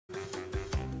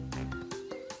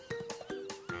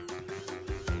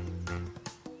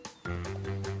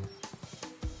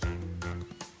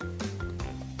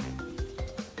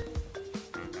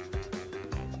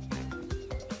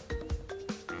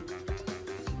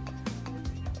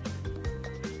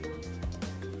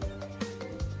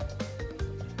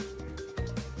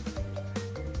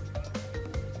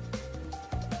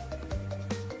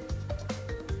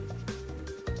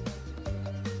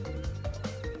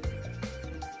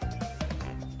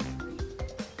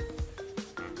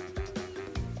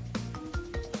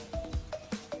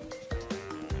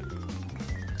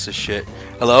This is shit.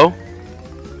 Hello?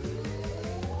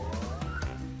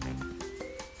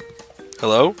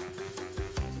 Hello?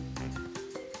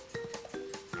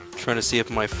 Trying to see if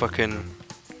my fucking...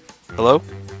 Hello?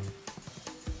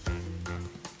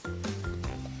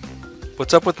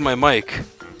 What's up with my mic?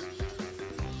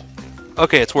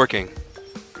 Okay, it's working.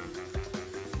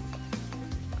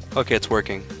 Okay, it's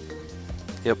working.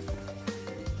 Yep.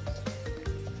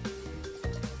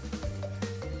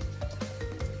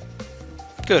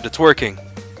 Good, it's working.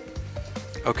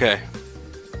 Okay.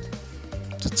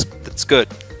 It's good.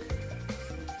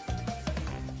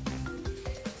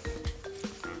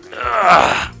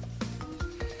 Ugh.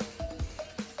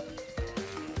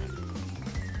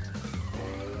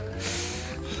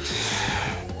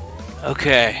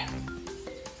 Okay.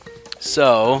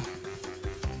 So,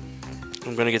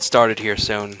 I'm gonna get started here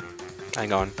soon.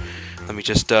 Hang on. Let me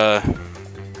just,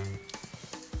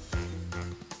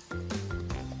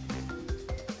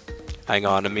 hang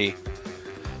on, let me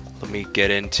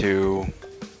get into...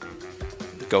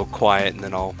 Go quiet and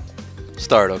then I'll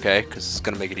start, okay? Because it's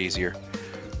gonna make it easier.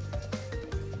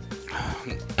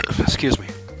 Excuse me.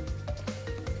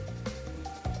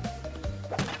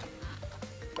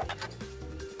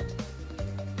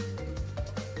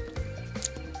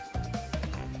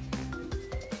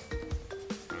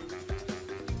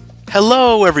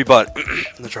 Hello, everybody.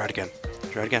 Let's try it again.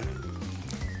 Try it again.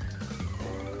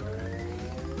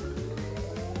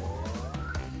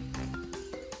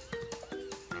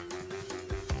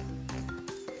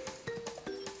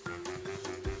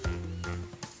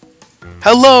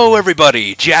 Hello,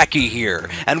 everybody. Jackie here,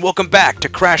 and welcome back to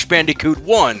Crash Bandicoot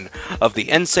 1 of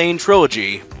the Sane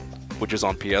Trilogy, which is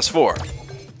on PS4.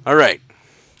 All right,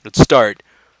 let's start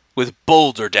with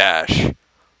Boulder Dash.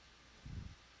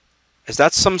 Is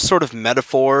that some sort of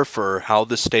metaphor for how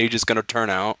this stage is going to turn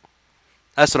out?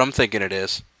 That's what I'm thinking it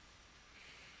is.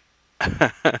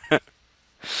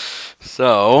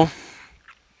 So...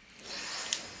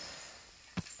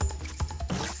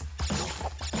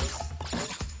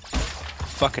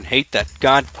 fucking hate that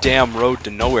goddamn Road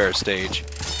to Nowhere stage.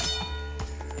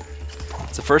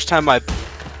 It's the first time I...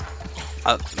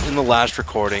 in the last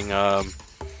recording,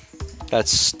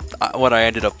 that's what I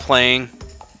ended up playing.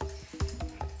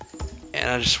 And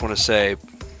I just want to say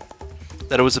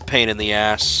that it was a pain in the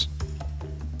ass.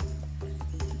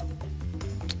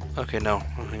 Okay, no.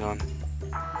 Oh, hang on.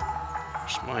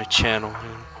 Where's my channel?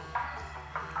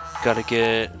 Gotta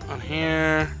get on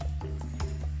here.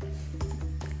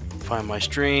 Find my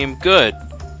stream. Good.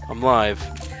 I'm live.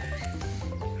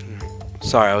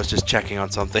 Sorry, I was just checking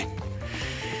on something.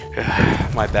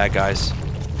 My bad, guys.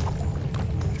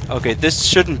 Okay, this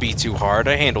shouldn't be too hard.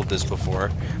 I handled this before.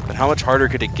 But how much harder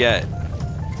could it get?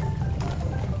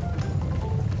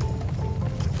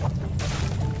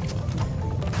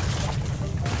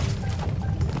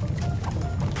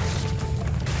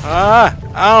 Ah!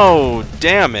 Oh,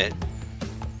 damn it.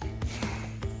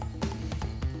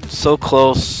 So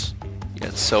close,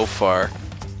 yet so far.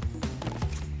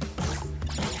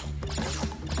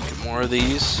 Get more of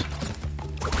these.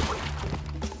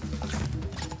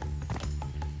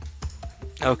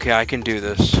 Okay, I can do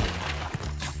this.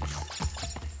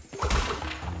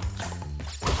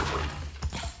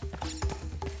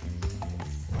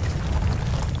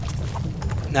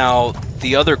 Now,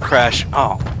 the other Crash...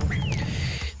 Oh.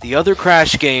 The other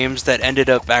Crash games that ended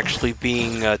up actually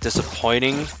being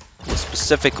disappointing,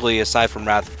 specifically aside from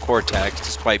Wrath of Cortex,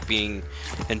 despite being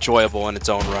enjoyable in its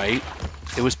own right,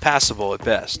 it was passable at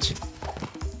best,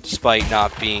 despite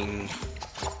not being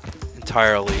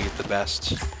entirely the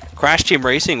best. Crash Team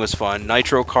Racing was fun.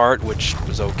 Nitro Kart, which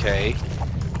was okay.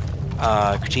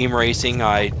 Team Racing,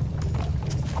 I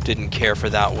didn't care for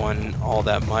that one all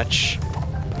that much.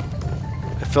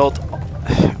 I felt...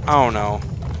 I don't know.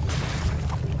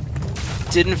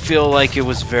 Didn't feel like it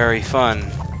was very fun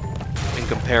in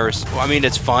comparison. Well, I mean,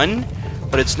 it's fun,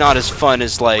 but it's not as fun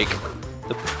as like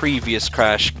the previous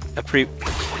Crash, the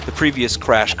previous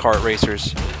Crash Kart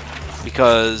racers,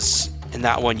 because in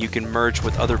that one you can merge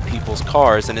with other people's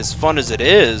cars, and as fun as it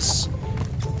is,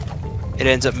 it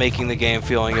ends up making the game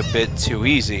feeling a bit too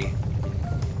easy.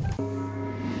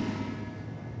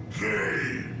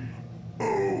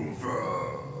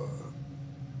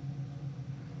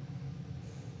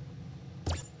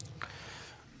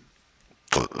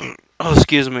 Oh,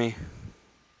 excuse me.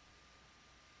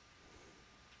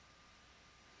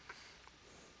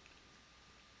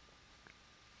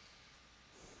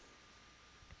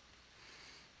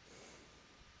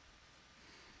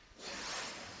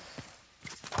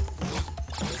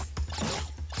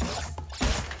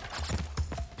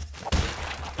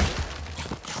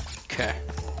 Okay.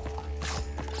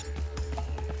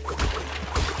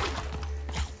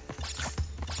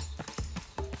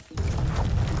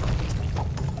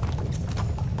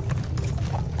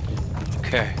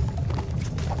 Okay.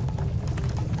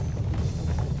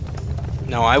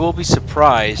 Now I will be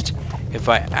surprised if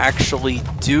I actually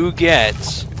do get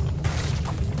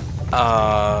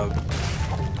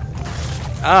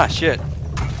shit.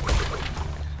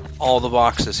 All the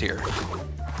boxes here.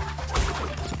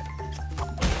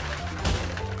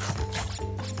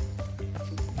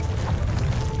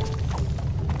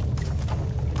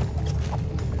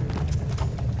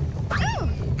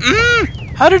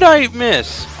 How did I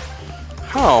miss?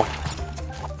 How?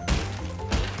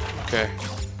 Okay.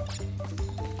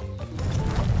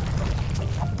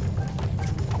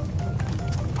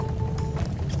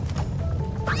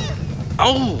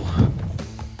 Oh!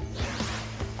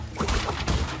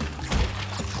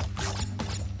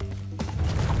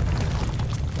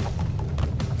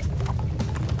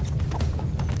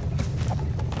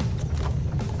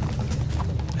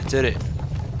 I did it.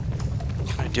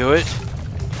 Can I do it?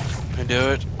 Can I do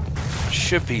it? I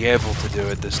should be able to do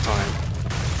it this time.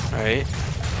 Right?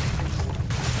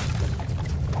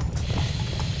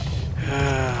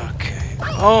 Okay.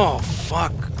 Oh,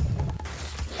 fuck.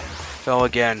 Fell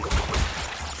again.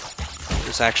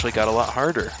 This actually got a lot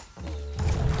harder.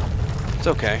 It's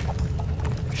okay.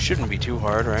 Shouldn't be too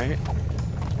hard, right?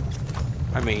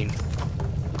 I mean,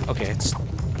 okay, it's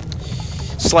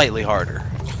slightly harder.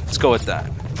 Let's go with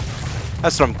that.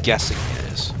 That's what I'm guessing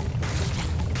it is.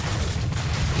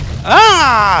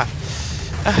 Ah!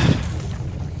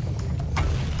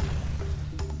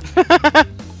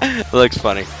 It looks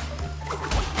funny.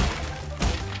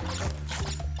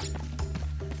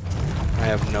 I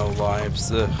have no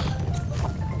lives. Ugh.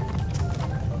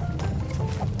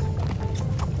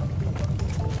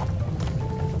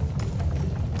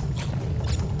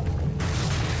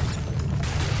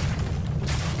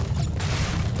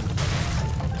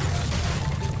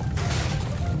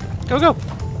 Go, go!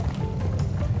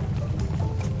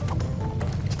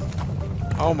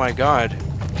 Oh my god.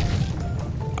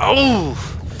 Oh!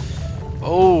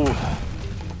 Oh!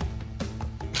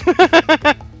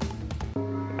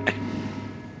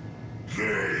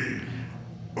 Game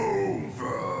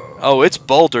over. Oh, it's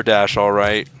Boulder Dash,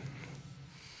 alright.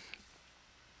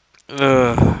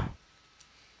 Ugh.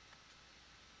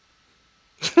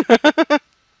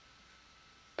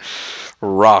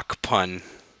 Rock pun.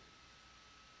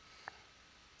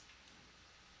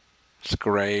 It's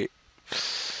great.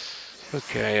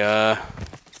 Okay,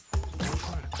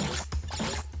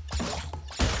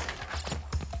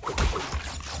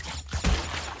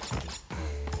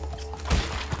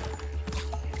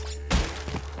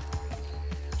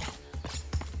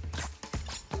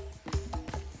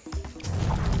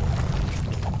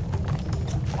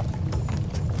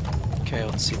 okay,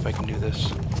 let's see if I can do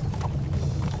this.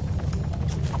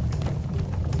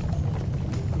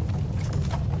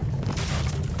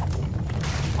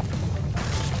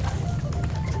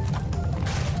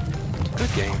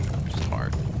 Good game. It's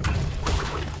hard.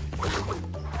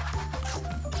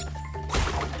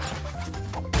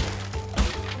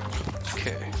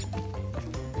 Okay.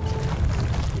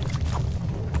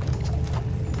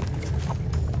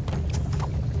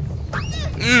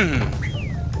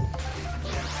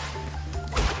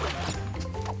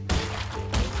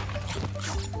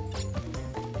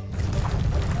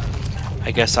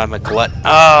 I guess I'm a glutton.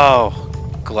 Oh!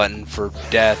 Glutton for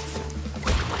death.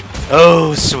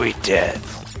 Oh, sweet death.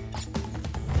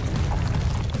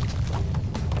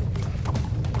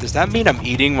 Does that mean I'm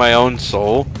eating my own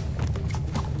soul?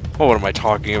 Oh, what am I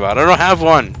talking about? I don't have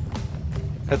one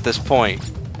at this point.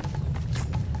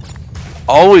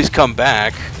 Always come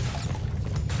back.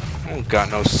 I don't got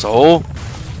no soul.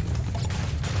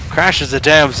 Crash is a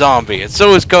damn zombie, and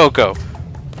so is Coco.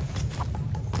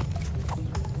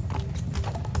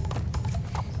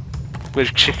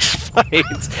 Which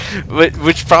explains,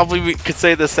 which probably we could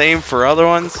say the same for other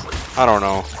ones. I don't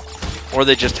know, or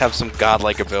they just have some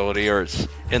godlike ability, or it's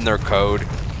in their code.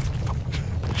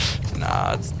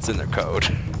 Nah, it's in their code.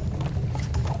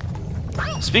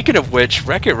 Speaking of which,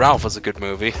 Wreck-It Ralph was a good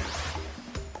movie.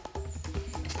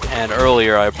 And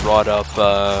earlier I brought up,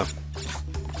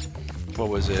 what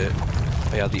was it?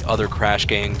 Oh, yeah, the other Crash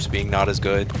games being not as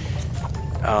good.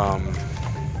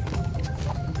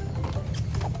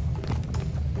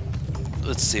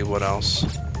 Let's see what else.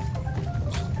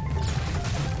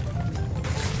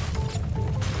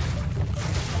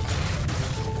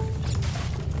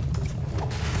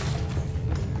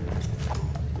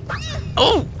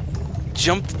 Oh!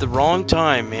 Jumped at the wrong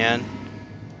time, man.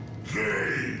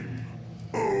 Game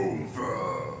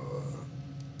over.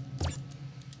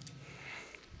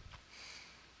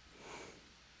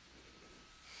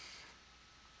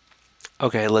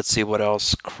 Okay, let's see what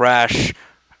else. Crash.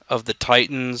 of the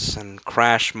Titans and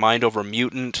Crash Mind Over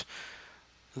Mutant,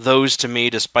 those to me,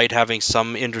 despite having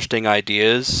some interesting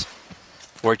ideas,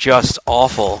 were just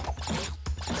awful.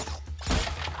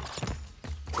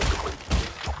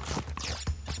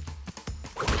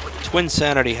 Twin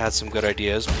Sanity had some good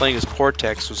ideas. Playing as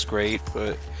Cortex was great,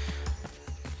 but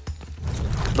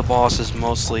the bosses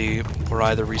mostly were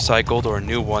either recycled or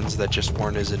new ones that just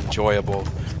weren't as enjoyable.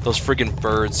 Those friggin'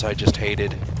 birds I just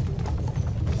hated.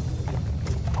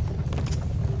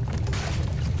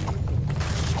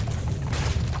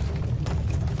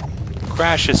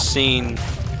 Crash has seen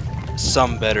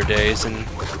some better days, and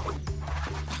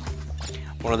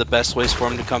one of the best ways for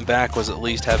him to come back was at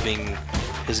least having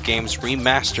his games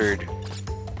remastered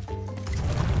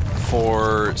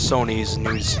for Sony's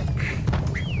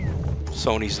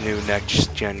new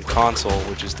next-gen console,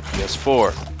 which is the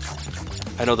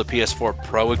PS4. I know the PS4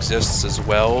 Pro exists as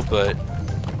well, but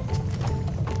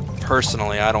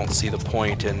personally, I don't see the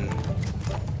point in,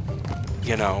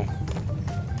 you know,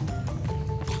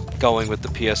 going with the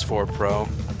PS4 Pro.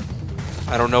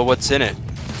 I don't know what's in it.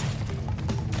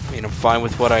 I mean, I'm fine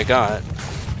with what I got.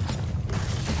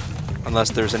 Unless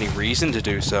there's any reason to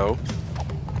do so.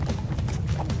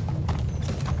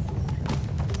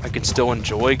 I can still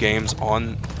enjoy games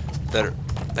on that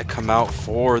come out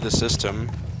for the system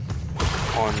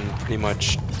on pretty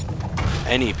much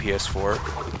any PS4.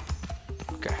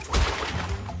 Okay.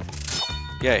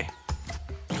 Yay.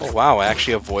 Oh wow, I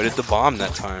actually avoided the bomb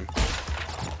that time.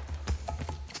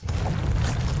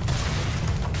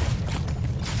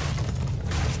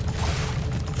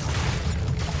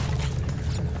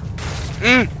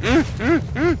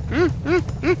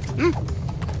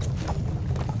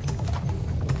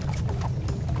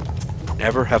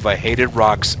 Never have I hated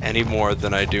rocks any more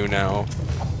than I do now.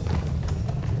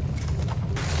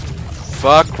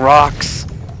 Fuck rocks.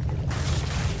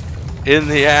 In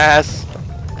the ass.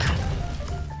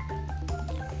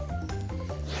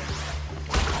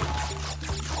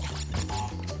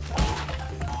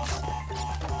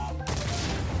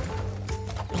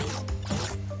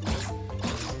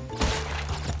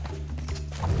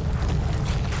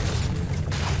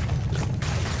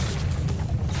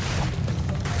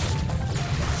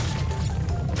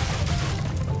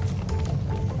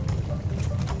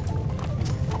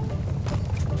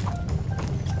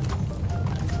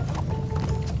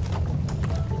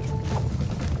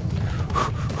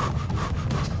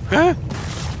 Huh?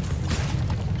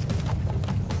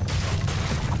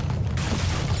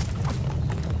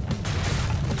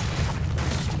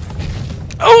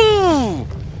 Oh!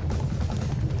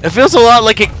 It feels a lot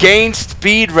like it gained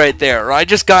speed right there, or I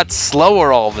just got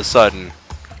slower all of a sudden.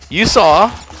 You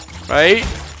saw, right?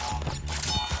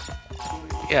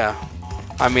 Yeah.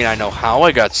 I mean, I know how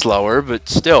I got slower, but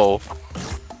still.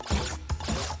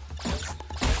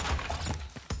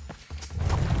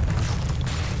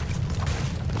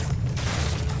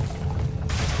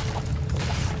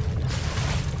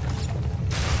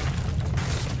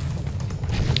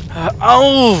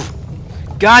 Oh!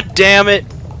 God damn it!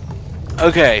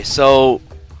 Okay, so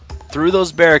through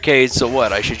those barricades, so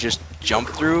what? I should just jump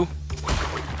through?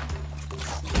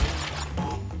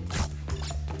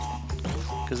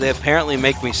 Because they apparently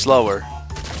make me slower.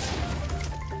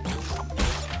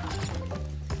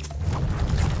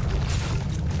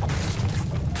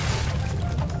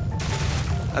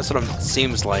 That's what it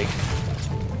seems like.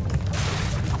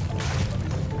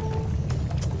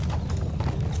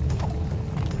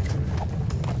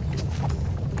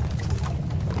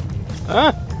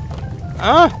 Huh?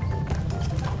 Huh?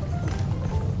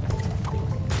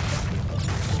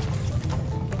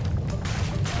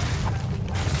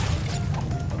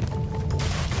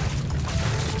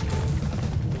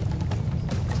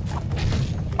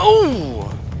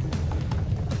 Oh!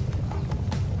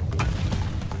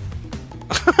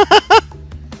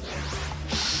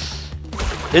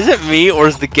 Is it me, or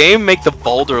does the game make the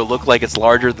boulder look like it's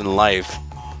larger than life?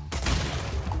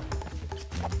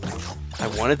 I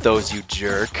wanted those, you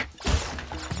jerk.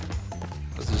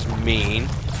 This is mean.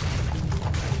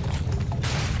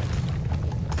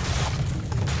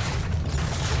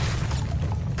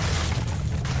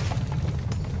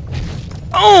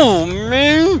 Oh,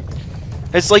 man!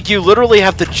 It's like you literally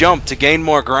have to jump to gain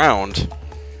more ground.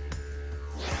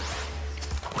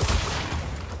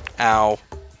 Ow.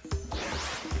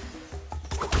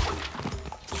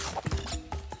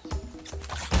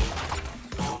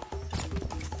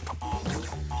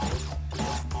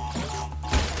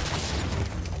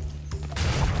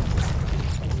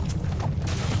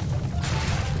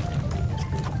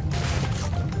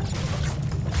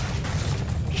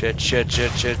 Shit, shit,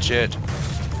 shit, shit, shit.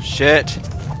 Shit.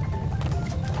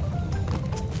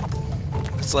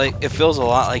 It's like, it feels a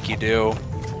lot like you do.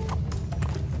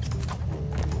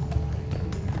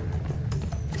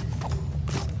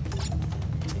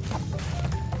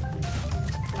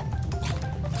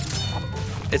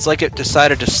 It's like it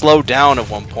decided to slow down at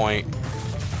one point.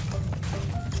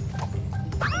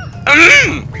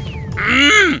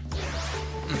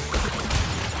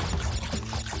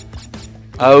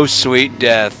 Oh, sweet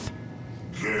death.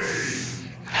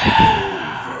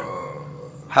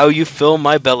 How you fill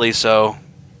my belly so.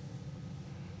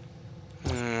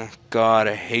 God,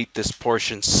 I hate this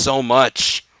portion so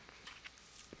much.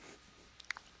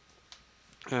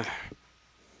 Hang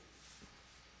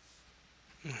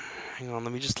on,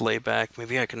 let me just lay back.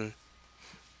 Maybe I can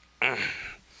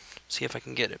see if I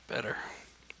can get it better.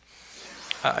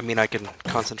 I mean, I can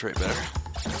concentrate better.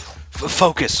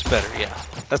 Focus better, yeah.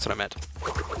 That's what I meant.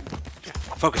 Yeah,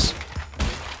 focus.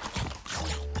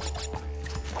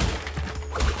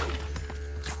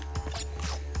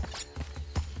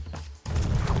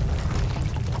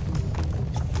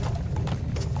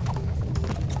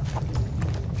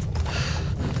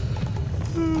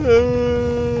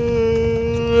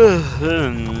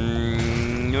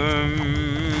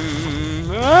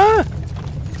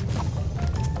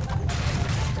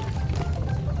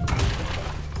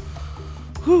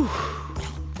 Whew.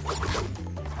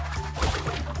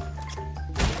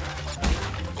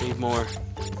 Need more.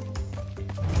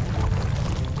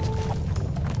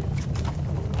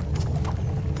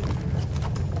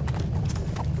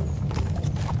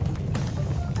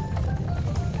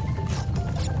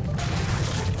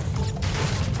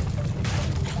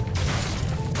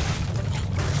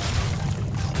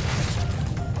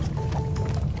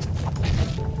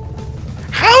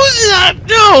 How is that?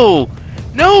 No!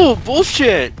 No!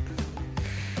 Bullshit!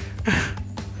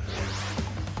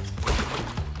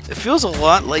 It feels a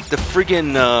lot like the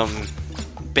friggin'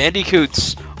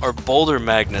 Bandicoots are boulder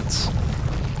magnets.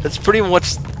 That's pretty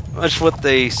much what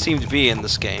they seem to be in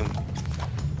this game.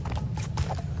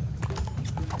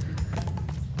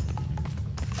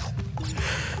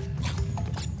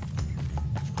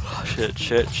 Oh, shit,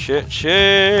 shit, shit,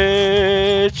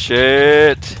 shit,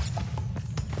 shit.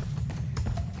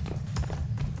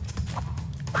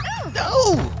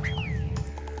 No!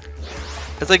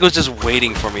 It's like it was just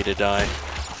waiting for me to die.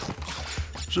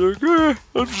 It's like,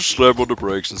 I'll just slam on the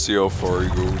brakes and see how far he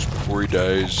goes before he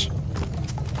dies.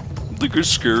 I think I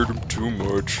scared him too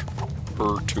much.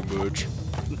 Her too much.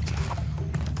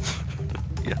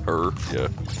 Yeah, her, yeah.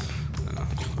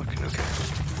 Okay, okay.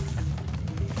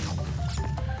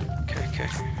 Okay, okay.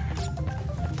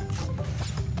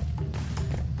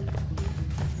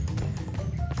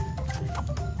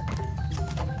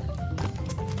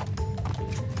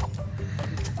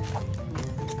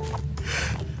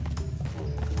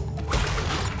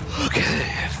 Okay.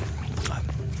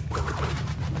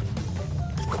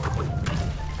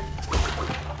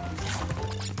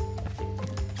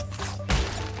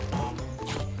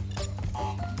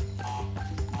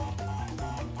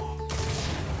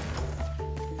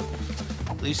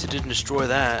 At least it didn't destroy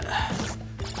that.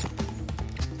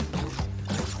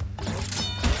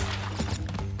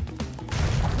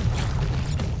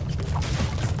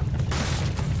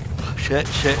 Shit,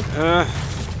 shit.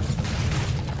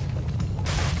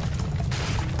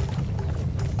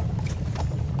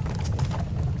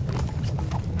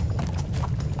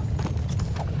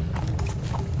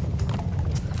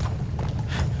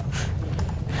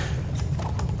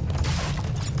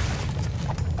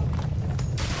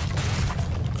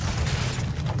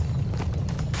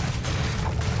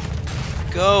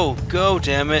 Go, go,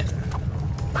 damn it.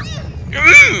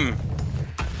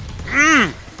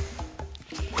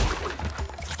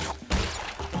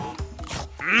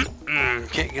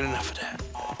 Can't get enough of that.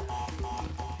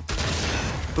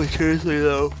 But seriously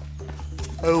though,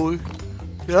 I was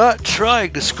not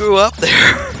trying to screw up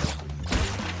there.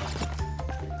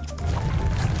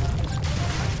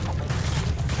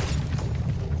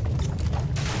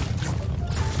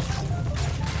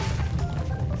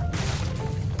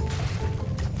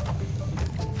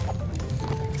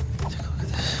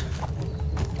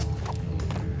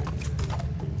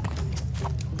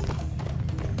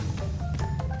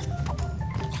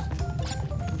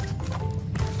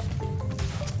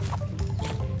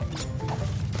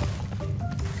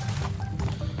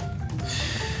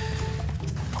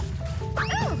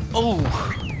 Oh!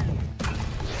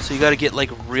 So you gotta get like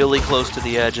really close to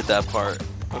the edge at that part.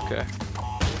 Okay.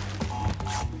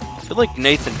 I feel like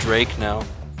Nathan Drake now.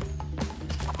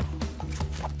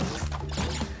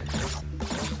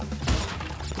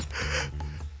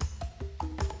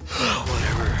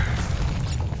 Whatever.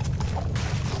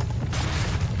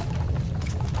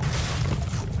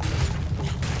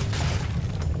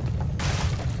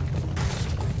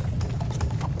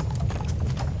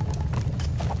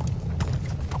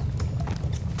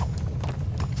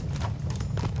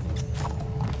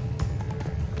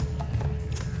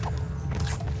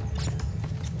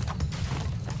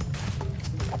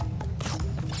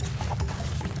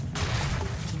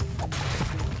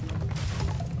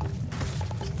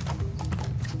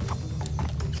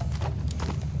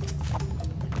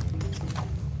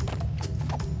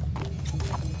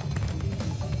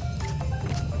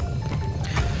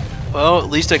 Well, at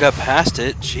least I got past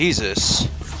it. Jesus.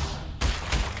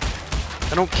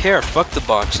 I don't care. Fuck the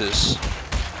boxes.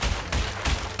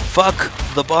 Fuck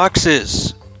the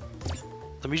boxes.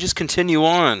 Let me just continue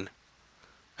on.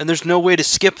 And there's no way to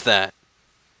skip that.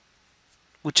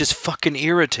 Which is fucking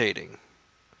irritating.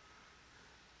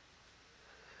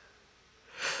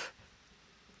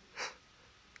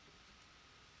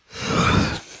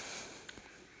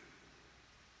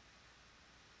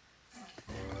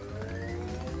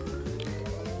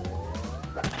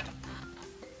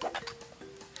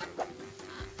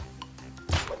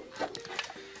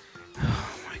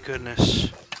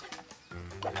 Goodness.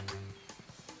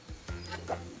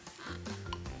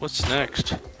 What's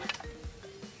next?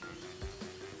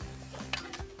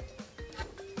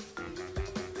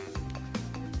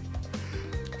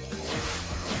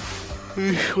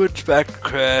 We switch back to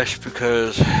Crash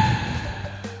because,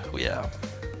 yeah.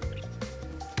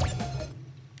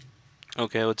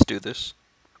 Okay, let's do this.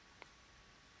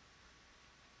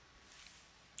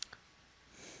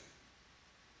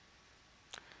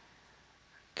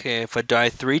 Okay, if I die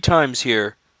 3 times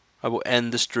here, I will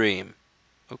end the stream.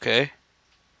 Okay?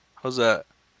 How's that?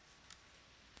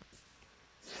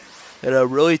 And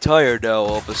I'm really tired now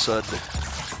all of a sudden.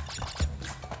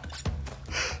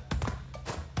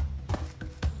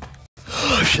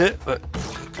 Oh shit, but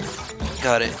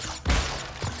got it.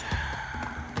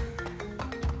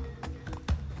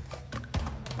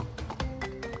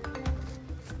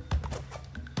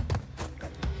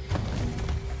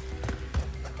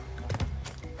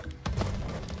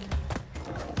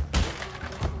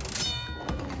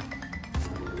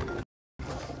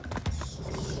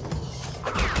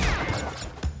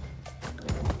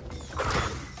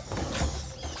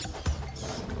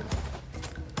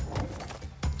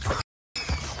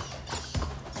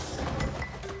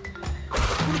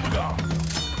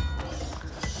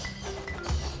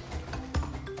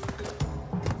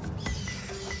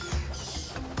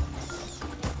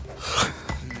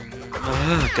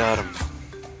 Got him.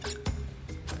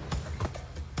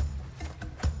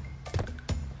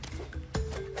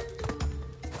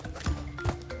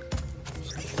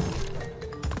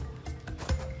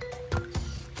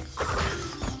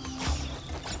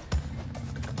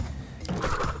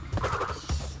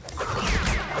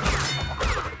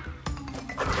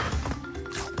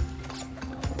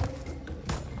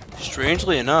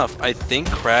 Strangely enough, I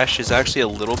think Crash is actually a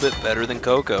little bit better than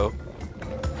Coco.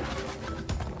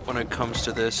 When it comes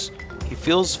to this, he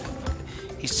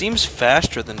seems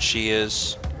faster than she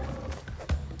is.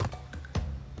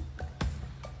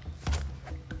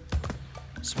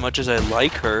 As much as I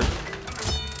like her,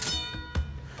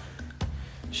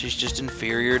 she's just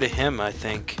inferior to him, I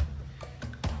think.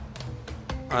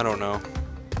 I don't know.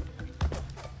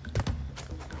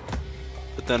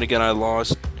 But then again, I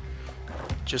lost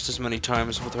just as many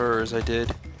times with her as I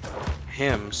did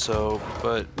him, so,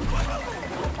 but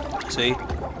see?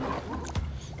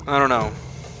 I don't know.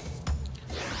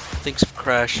 I think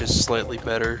Crash is slightly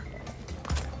better.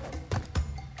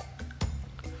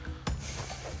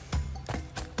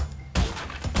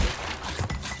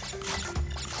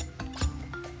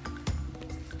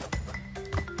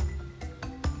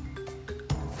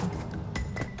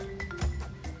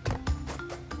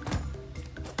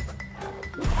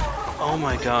 Oh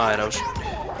my god, I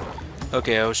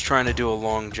was trying to do a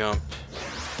long jump.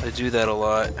 I do that a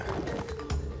lot.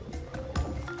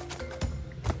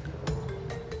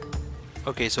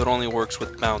 Okay, so it only works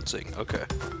with bouncing. Okay.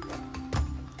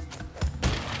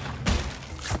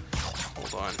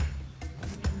 Hold on.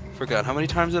 Forgot. How many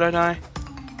times did I die?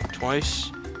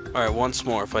 Twice? Alright, once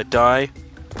more. If I die...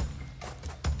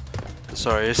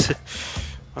 Sorry,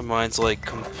 my mind's like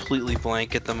completely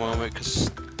blank at the moment, because...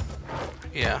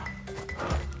 Yeah.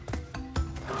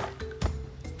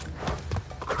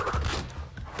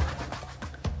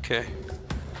 Okay.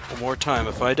 One more time.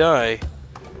 If I die,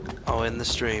 I'll end the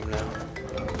stream now.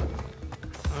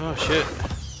 Oh shit.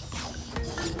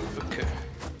 Okay.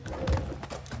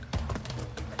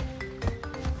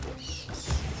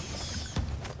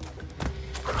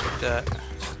 Take that.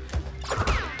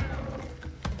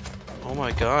 Oh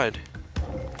my god.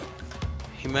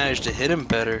 He managed to hit him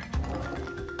better.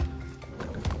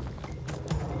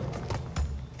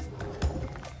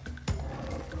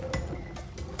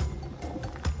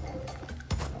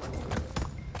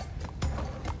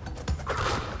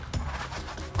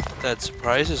 That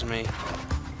surprises me.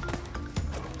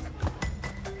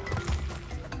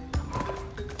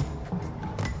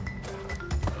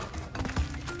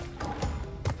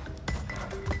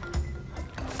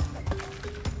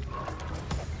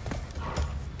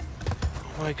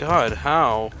 Oh my god,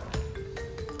 how?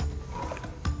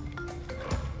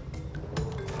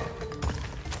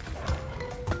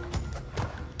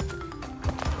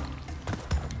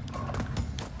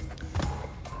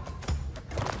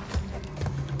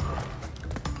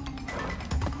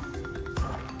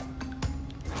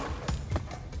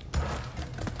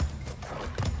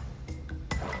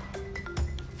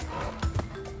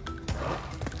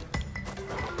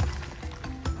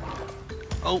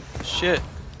 shit.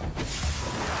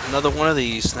 Another one of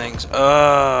these things.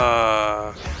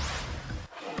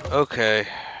 Okay.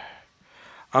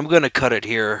 I'm gonna cut it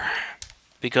here.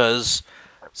 Because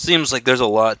seems like there's a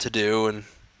lot to do, and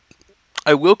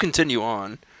I will continue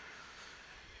on.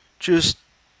 Just,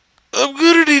 I'm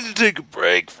gonna need to take a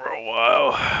break for a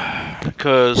while.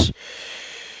 Because,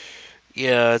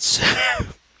 yeah, it's...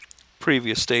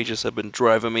 previous stages have been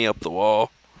driving me up the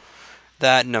wall.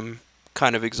 That, and I'm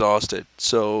kind of exhausted.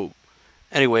 So,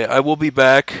 anyway, I will be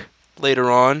back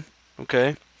later on,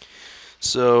 okay?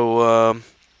 So,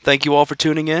 thank you all for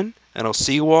tuning in, and I'll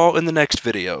see you all in the next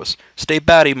videos. Stay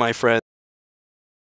batty, my friends.